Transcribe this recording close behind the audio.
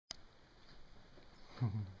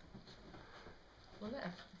Well,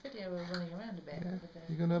 that video we're running around a bit. Yeah. With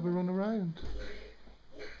You're going to have a run around.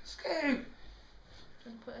 Scoot! Do you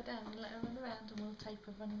want to put her down and let her run around and we'll tape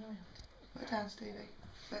her running around? Put her down, Stevie.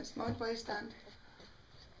 Let's mind where you stand.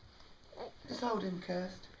 Just hold him,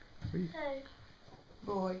 Kirst. See?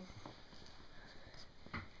 No. Boy.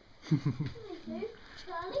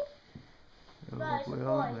 Charlie? They're No, it's a lovely, boy,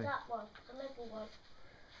 aren't they? that one. The little one.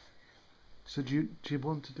 So do you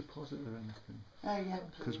want to deposit or anything? Oh, yeah.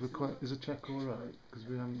 Because we're quite. Is a cheque all right? Because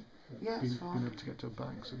we haven't Yeah, it's been fine. able to get to a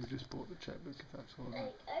bank, so we just bought the chequebook. If that's all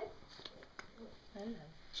right. Hello.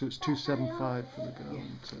 So it's 275 for the girl. Yeah.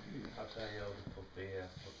 And so, yeah. That's how you hold the puppy, yeah.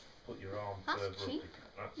 Put your arm That's further cheap.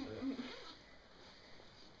 up. That's it.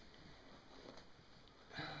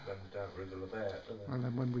 Then they don't wriggle about, do they? And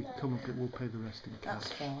then when we come up, we'll pay the rest in cash.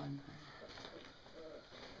 That's fine.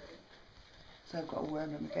 So I've got to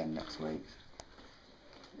worm them again next week.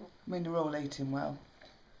 I mean, they're all eating well.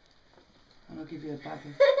 And I'll give you a bag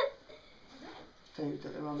of food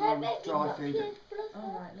that they're on, dry food.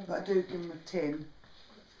 All right, But I lovely. do give them a tin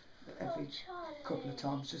every couple of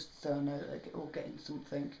times, just so I know that they're all getting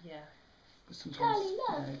something. Yeah. Because sometimes,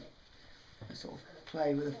 they sort of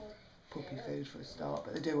play with the puppy food for a start,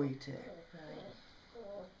 but they do eat it. No.